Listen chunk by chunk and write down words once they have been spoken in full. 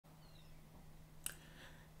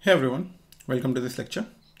Hey everyone, welcome to this lecture.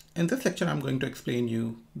 In this lecture, I'm going to explain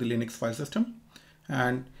you the Linux file system,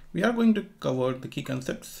 and we are going to cover the key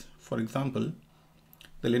concepts. For example,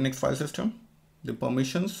 the Linux file system, the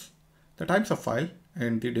permissions, the types of file,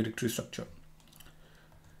 and the directory structure.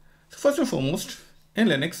 So first and foremost, in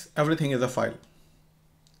Linux, everything is a file.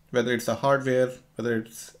 Whether it's a hardware, whether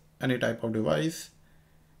it's any type of device,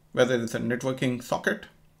 whether it's a networking socket,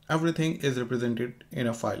 everything is represented in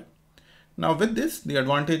a file. Now with this, the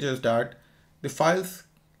advantage is that the files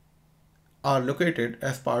are located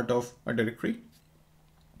as part of a directory.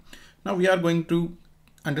 Now we are going to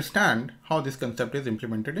understand how this concept is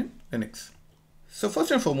implemented in Linux. So first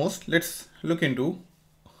and foremost, let's look into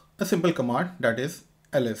a simple command, that is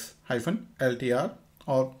ls-ltr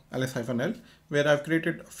or ls-l, where I've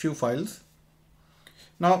created a few files.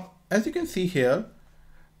 Now, as you can see here,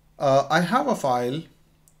 I have a file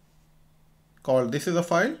called this is a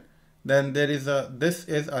file. Then there is this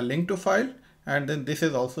is a link to file, and then this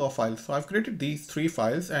is also a file. So I've created these three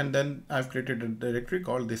files, and then I've created a directory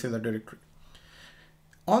called this is a directory.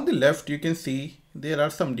 On the left, you can see there are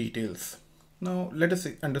some details. Now let us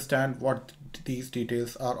understand what these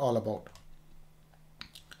details are all about.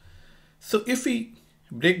 So if we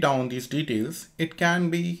break down these details, it can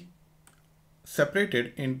be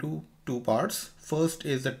separated into two parts. First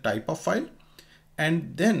is the type of file,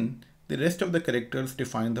 and then the rest of the characters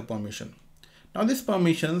define the permission. Now these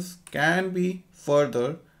permissions can be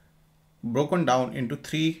further broken down into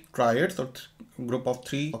three triads or group of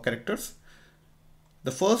three characters.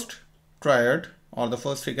 The first triad or the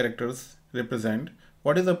first three characters represent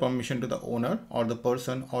what is the permission to the owner or the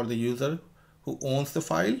person or the user who owns the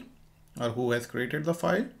file or who has created the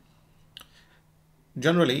file.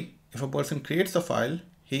 Generally, if a person creates the file,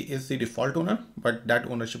 he is the default owner, but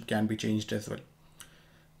that ownership can be changed as well.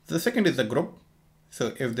 The second is the group.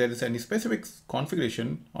 So if there is any specific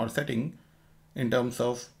configuration or setting in terms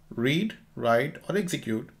of read, write, or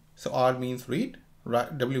execute, so R means read,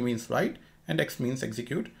 W means write, and X means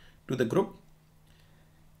execute to the group.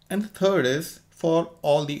 And the third is for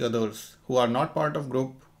all the others who are not part of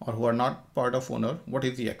group or who are not part of owner, what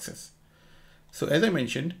is the access? So as I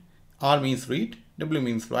mentioned, R means read, W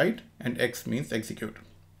means write, and X means execute.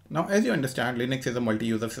 Now, as you understand, Linux is a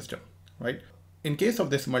multi-user system, right? In case of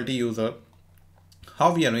this multi-user,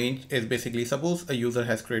 how we arrange is basically, suppose a user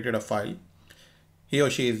has created a file, he or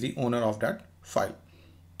she is the owner of that file.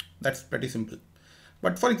 That's pretty simple.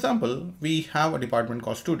 But for example, we have a department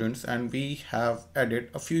called students, and we have added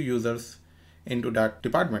a few users into that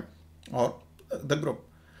department or the group.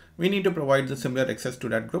 We need to provide the similar access to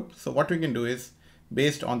that group. So what we can do is,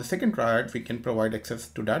 based on the second triad, we can provide access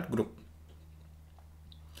to that group.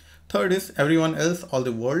 Third is everyone else, all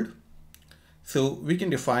the world. So we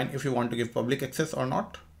can define if you want to give public access or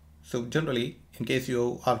not. So generally, in case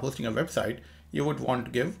you are hosting a website, you would want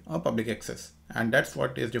to give a public access, and that's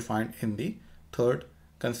what is defined in the third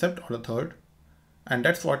concept or the third, and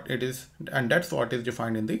that's what it is, and that's what is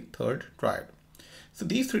defined in the third triad. So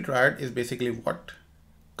these three triad is basically what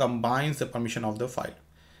combines the permission of the file.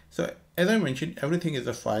 So as I mentioned, everything is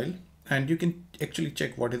a file, and you can actually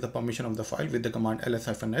check what is the permission of the file with the command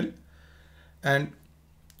ls-l, and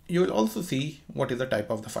you will also see what is the type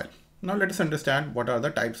of the file. Now let us understand what are the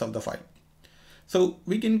types of the file. So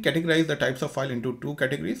we can categorize the types of file into two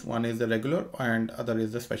categories. One is the regular and other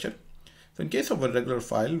is the special. So in case of a regular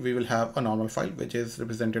file, we will have a normal file, which is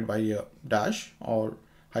represented by a dash or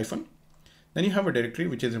hyphen. Then you have a directory,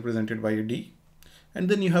 which is represented by a D. And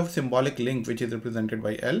then you have a symbolic link, which is represented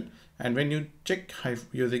by L. And when you check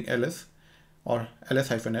using ls or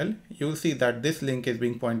ls-l, you will see that this link is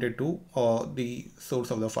being pointed to the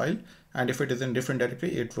source of the file. And if it is in different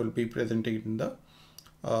directory, it will be presented in the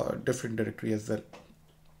different directory as well.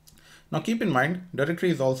 Now keep in mind,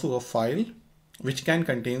 directory is also a file which can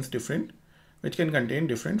contain different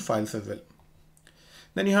files as well.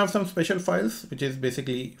 Then you have some special files, which is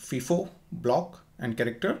basically FIFO, block, and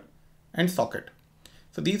character, and socket.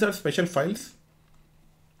 So these are special files.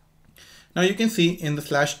 Now you can see in the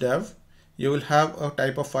 /dev, you will have a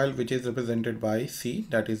type of file which is represented by C,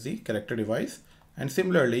 that is the character device. And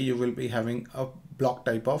similarly, you will be having a block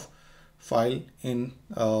type of file in,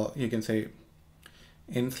 you can say,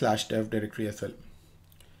 in /dev directory as well.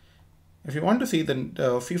 If you want to see the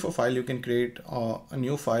FIFO file, you can create a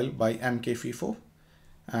new file by mkfifo,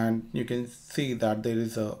 and you can see that there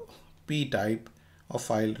is a P type of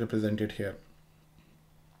file represented here.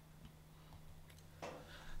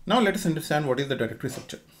 Now let us understand what is the directory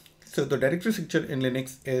structure. So the directory structure in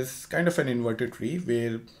Linux is kind of an inverted tree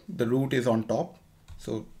where the root is on top.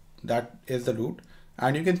 So that is the root.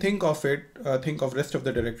 And you can think of rest of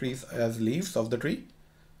the directories as leaves of the tree.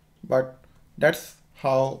 but that's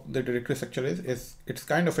how the directory structure is it's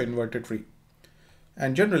kind of an inverted tree.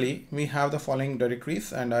 And generally we have the following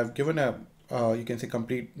directories, and I've given a you can say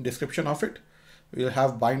complete description of it. We'll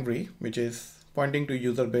have binary, which is pointing to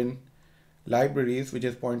user bin, libraries, which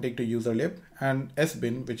is pointing to user lib, and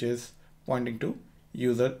sbin, which is pointing to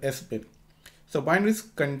user sbin. So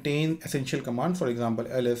binaries contain essential commands, for example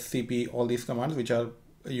ls, cp, all these commands which are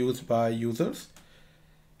used by users.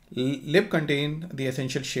 Lib contain the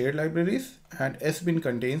essential shared libraries, and sbin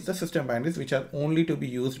contains the system binaries which are only to be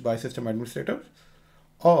used by system administrator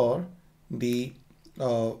or the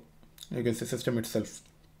you can say system itself.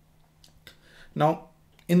 Now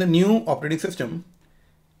in the new operating system,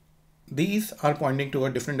 these are pointing to a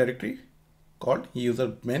different directory called user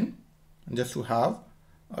bin, just to have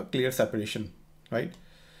a clear separation, right?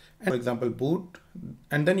 And for example boot,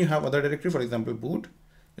 and then you have other directory, for example boot,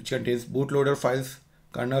 which contains bootloader files,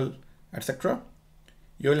 kernel, etc.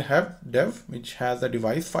 You will have dev, which has the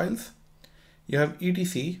device files. You have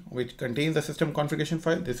etc, which contains the system configuration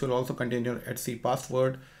file. This will also contain your etc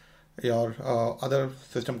password, your other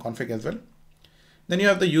system config as well. Then you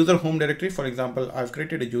have the user home directory. For example, I've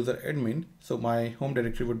created a user admin, so my home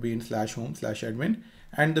directory would be in /home/admin,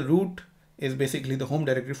 and the root is basically the home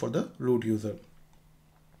directory for the root user.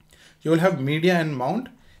 You will have media and mount,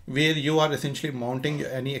 where you are essentially mounting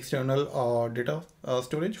any external data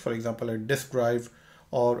storage, for example a disk drive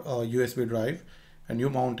or a USB drive, and you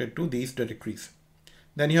mount it to these directories.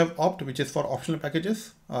 Then you have opt, which is for optional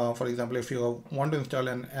packages. For example, if you want to install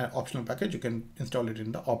an optional package, you can install it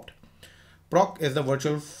in the opt. Proc is the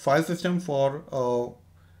virtual file system for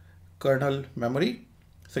kernel memory.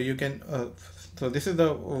 So you can so this is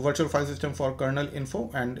the virtual file system for kernel info,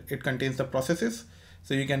 and it contains the processes.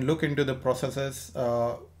 So you can look into the processes,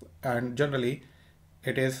 and generally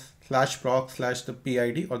it is /proc/the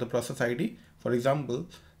PID or the process ID. For example,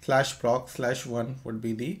 /proc/1 would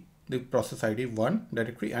be the process ID 1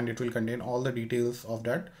 directory, and it will contain all the details of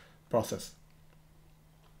that process.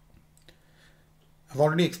 I've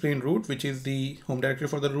already explained root, which is the home directory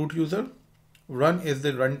for the root user. Run is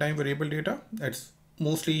the runtime variable data. It's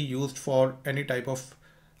mostly used for any type of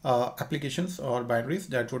applications or binaries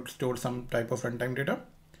that would store some type of runtime data.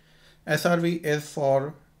 SRV is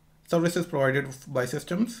for services provided by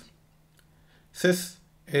systems. Sys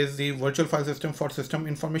is the virtual file system for system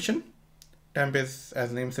information. Temp is,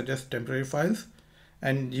 as name suggests, temporary files.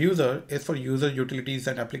 And user is for user utilities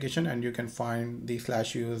and application, and you can find the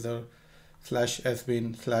 /user,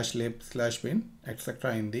 /sbin, /lib, /bin,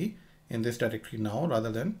 etc. in this directory now,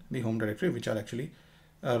 rather than the home directory, which are actually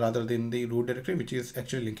rather than the root directory, which is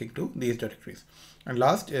actually linking to these directories. And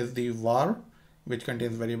last is the var, which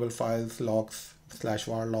contains variable files, logs,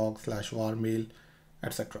 /var log, /var mail,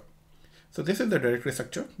 etc. So this is the directory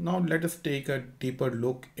structure. Now let us take a deeper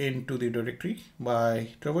look into the directory by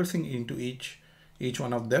traversing into each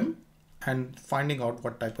one of them and finding out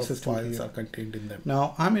what type of files are contained in them.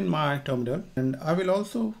 Now I'm in my terminal, and I will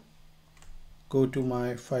also go to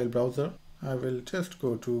my file browser. I will just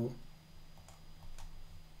go to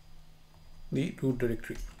the root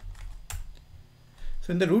directory.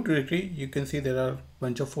 So in the root directory, you can see there are a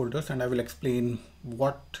bunch of folders, and I will explain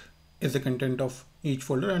what is the content of each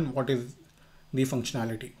folder and what is the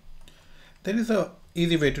functionality. There is a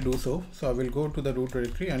easy way to do so. So I will go to the root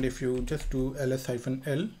directory, and if you just do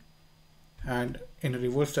ls-l and in a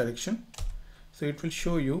reverse direction, so it will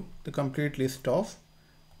show you the complete list of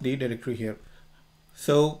the directory here.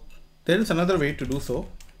 So there is another way to do so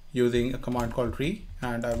using a command called tree,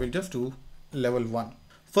 and I will just do level 1.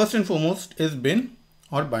 First and foremost is bin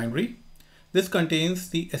or binary. This contains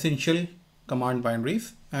the essential command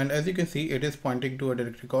binaries, and as you can see, it is pointing to a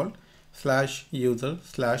directory called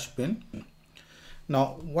 /user/bin.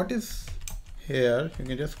 Now what is here, you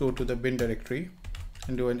can just go to the bin directory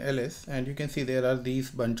and do an ls, and you can see there are these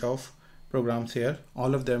bunch of programs here.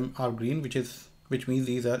 All of them are green, which means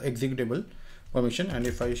these are executable permission. And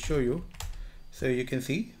if I show you, so you can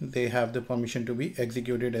see they have the permission to be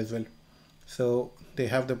executed as well. So they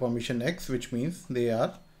have the permission X, which means they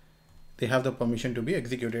have the permission to be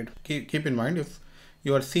executed. Keep in mind, if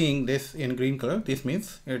you are seeing this in green color, this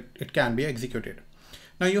means it can be executed.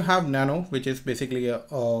 Now you have nano, which is basically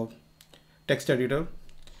a text editor.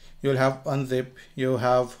 You'll have unzip, you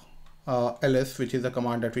have ls, which is the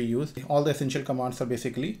command that we use. All the essential commands are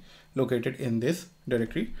basically located in this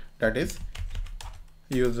directory, that is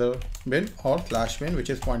user bin or /bin, which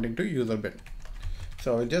is pointing to user bin.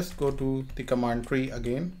 So I'll just go to the command tree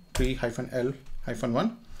again,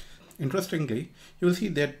 tree-l-1. Interestingly, you will see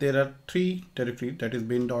that there are 3 directories, that is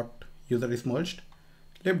bin.user is merged,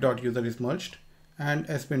 lib.user is merged, and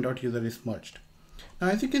sbin.user is merged. Now,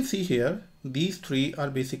 as you can see here, these three are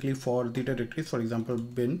basically for the directories, for example,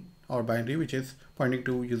 bin or binary, which is pointing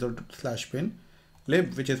to user/bin,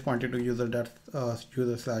 lib, which is pointing to user/lib,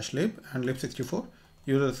 and lib64,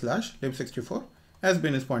 user/lib64,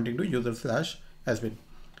 sbin is pointing to user/sbin.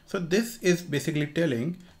 So this is basically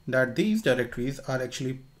telling that these directories are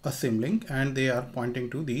actually a symlink and they are pointing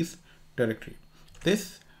to these directory.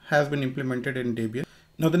 This has been implemented in Debian.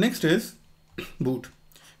 Now the next is boot.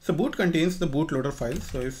 So boot contains the bootloader files.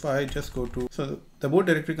 So if I just go to, so the boot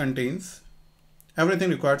directory contains everything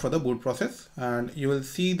required for the boot process, and you will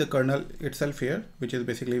see the kernel itself here, which is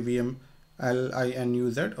basically VM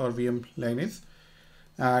linuz or VM linux,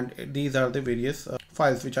 and these are the various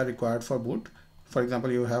files which are required for boot. For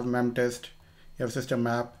example, you have memtest, you have system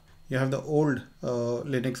map, you have the old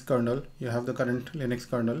Linux kernel, you have the current Linux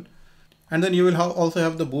kernel, and then you will also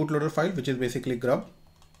have the bootloader file, which is basically grub,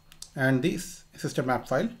 and this system map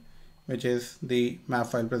file, which is the map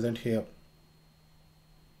file present here,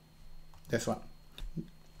 this one.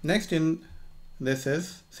 Next in this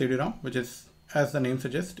is CD-ROM, which is, as the name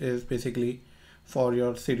suggests, is basically for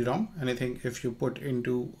your CD-ROM. Anything if you put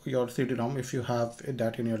into your CD-ROM, if you have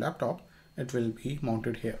that in your laptop, it will be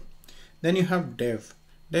mounted here. Then you have dev.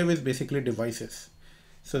 Dev is basically devices.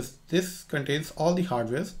 So this contains all the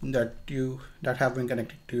hardwares that have been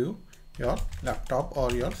connected to your laptop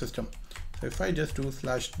or your system. So if I just do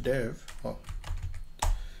 /dev,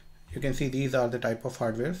 you can see these are the type of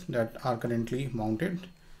hardwares that are currently mounted,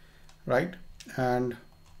 right? And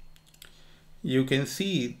you can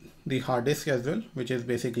see the hard disk as well, which is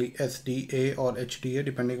basically SDA or HDA,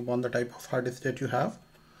 depending upon the type of hard disk that you have.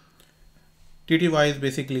 TTY is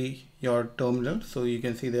basically your terminal. So you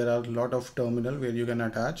can see there are a lot of terminal where you can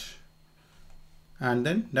attach. And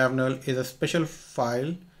then DevNull is a special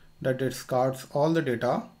file that discards all the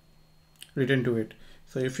data written to it.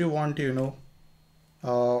 So if you want to,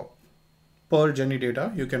 purge any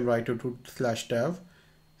data, you can write it to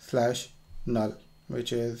 /dev/null,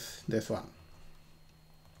 which is this one.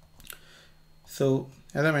 So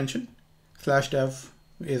as I mentioned, /dev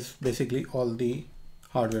is basically all the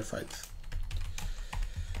hardware files.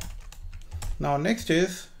 Now next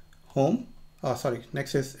is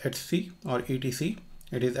next is etc or etc.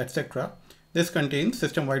 It is etc. This contains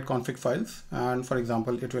system-wide config files, and for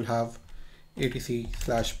example, it will have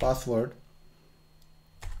etc/password.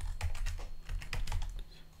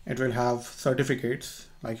 It will have certificates,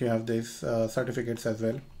 like you have these certificates as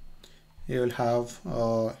well. You will have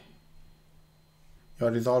your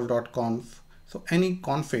resolve.conf. So any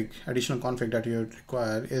config, additional config that you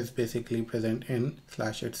require is basically present in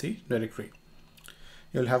 /etc directory.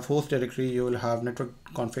 You'll have host directory, you will have network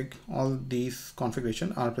config. All these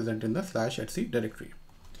configuration are present in the /etc directory.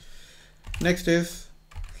 Next is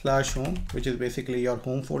 /home, which is basically your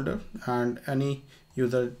home folder, and any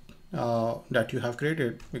user that you have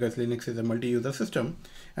created, because Linux is a multi-user system,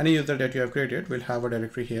 any user that you have created will have a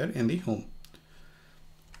directory here in the home,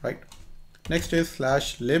 right? Next is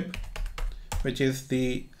 /lib, which is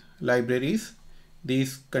the libraries.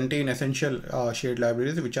 These contain essential shared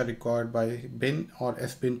libraries which are required by bin or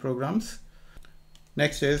sbin programs.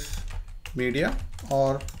 Next is media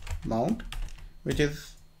or mount, which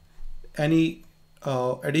is any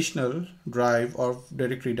additional drive or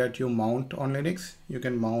directory that you mount on Linux. You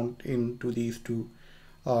can mount into these two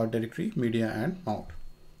directory, media and mount.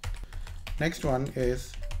 Next one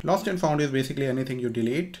is lost and found. Is basically anything you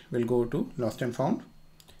delete will go to lost and found.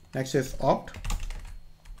 Next is opt.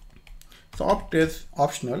 So opt is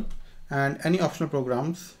optional, and any optional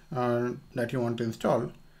programs that you want to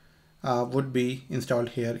install would be installed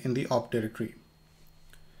here in the opt directory.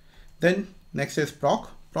 Then next is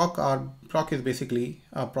proc. Proc is basically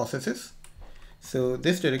processes. So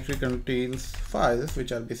this directory contains files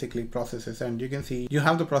which are basically processes, and you can see you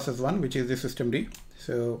have the process one, which is the systemd.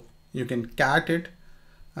 So you can cat it,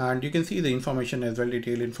 and you can see the information as well,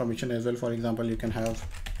 detailed information as well. For example, you can have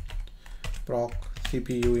proc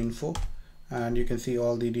CPU info, and you can see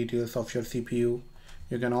all the details of your CPU.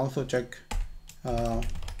 You can also check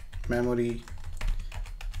memory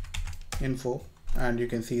info, and you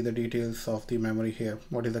can see the details of the memory here.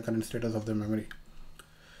 What is the current status of the memory?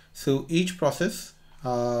 So each process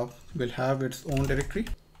will have its own directory.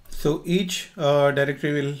 So each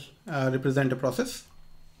directory will represent a process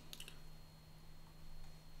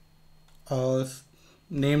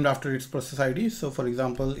named after its process ID. So for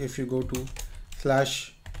example, if you go to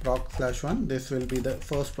 /proc/1, this will be the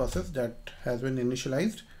first process that has been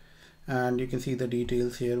initialized, and you can see the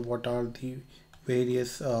details here. What are the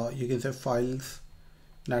various you can say files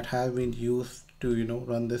that have been used to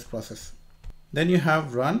run this process. Then you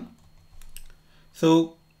have run.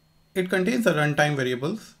 So It contains the runtime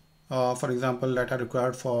variables, for example, that are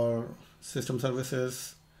required for system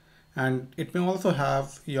services, and it may also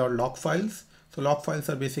have your log files. So log files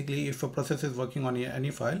are basically if a process is working on any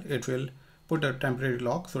file, it will put a temporary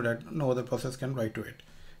log so that no other process can write to it.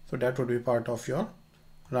 So that would be part of your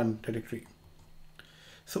run directory.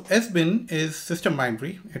 So sbin is system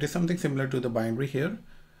binary. It is something similar to the binary here,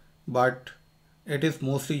 but it is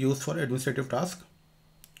mostly used for administrative tasks,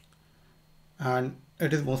 and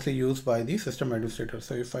it is mostly used by the system administrator.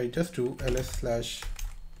 So if I just do ls/sbin,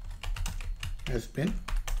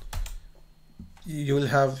 you will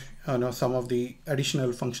have some of the additional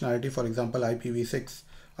functionality, for example, IPv6,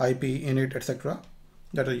 IP, init, etc.,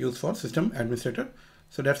 that are used for system administrator.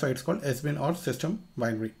 So that's why it's called sbin or system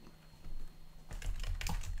binary.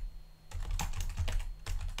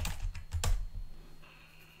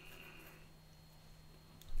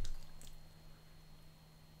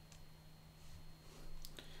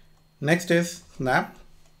 Next is snap,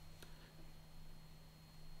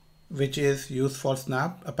 which is used for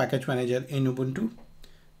snap, a package manager in Ubuntu.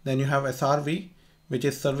 Then you have srv, which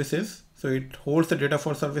is services. So it holds the data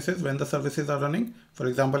for services when the services are running. For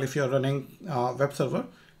example, if you are running web server,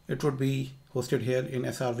 it would be hosted here in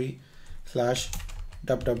srv/www.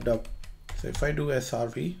 So if I do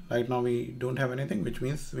srv, right now we don't have anything, which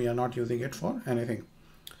means we are not using it for anything.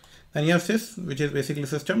 Then you have sys, which is basically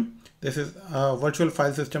system. This is a virtual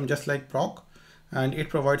file system just like proc, and it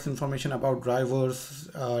provides information about drivers,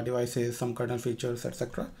 devices, some kernel features,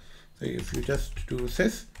 etc. So if you just do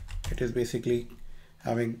sys, it is basically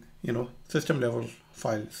having system level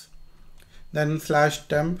files. Then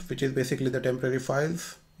 /temp, which is basically the temporary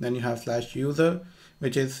files. Then you have /user,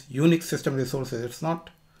 which is Unix system resources. It's not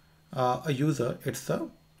a user, it's the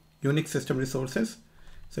Unix system resources.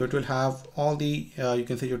 So it will have all the you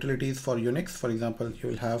can say utilities for Unix. For example, you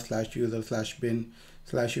will have /user, /bin,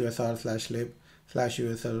 /usr, /lib,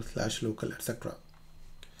 /usl, /local, etc.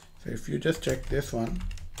 So if you just check this one,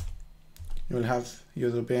 you will have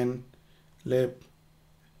user bin, lib,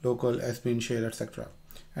 local, sbin, share, etc.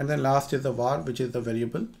 And then last is the var, which is the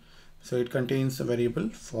variable. So it contains a variable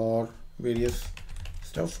for various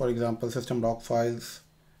stuff. For example, system log files,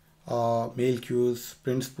 mail queues,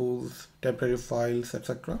 print spools, temporary files,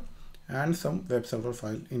 etc., and some web server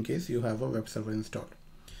file in case you have a web server installed.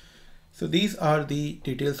 So these are the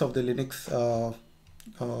details of the Linux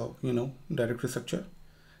directory structure.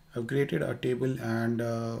 I've created a table and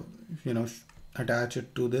attach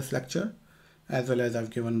it to this lecture, as well as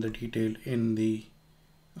I've given the detail in the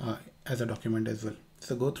as a document as well.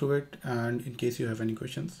 So go through it, and in case you have any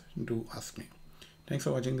questions, do ask me. Thanks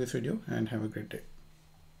for watching this video and have a great day.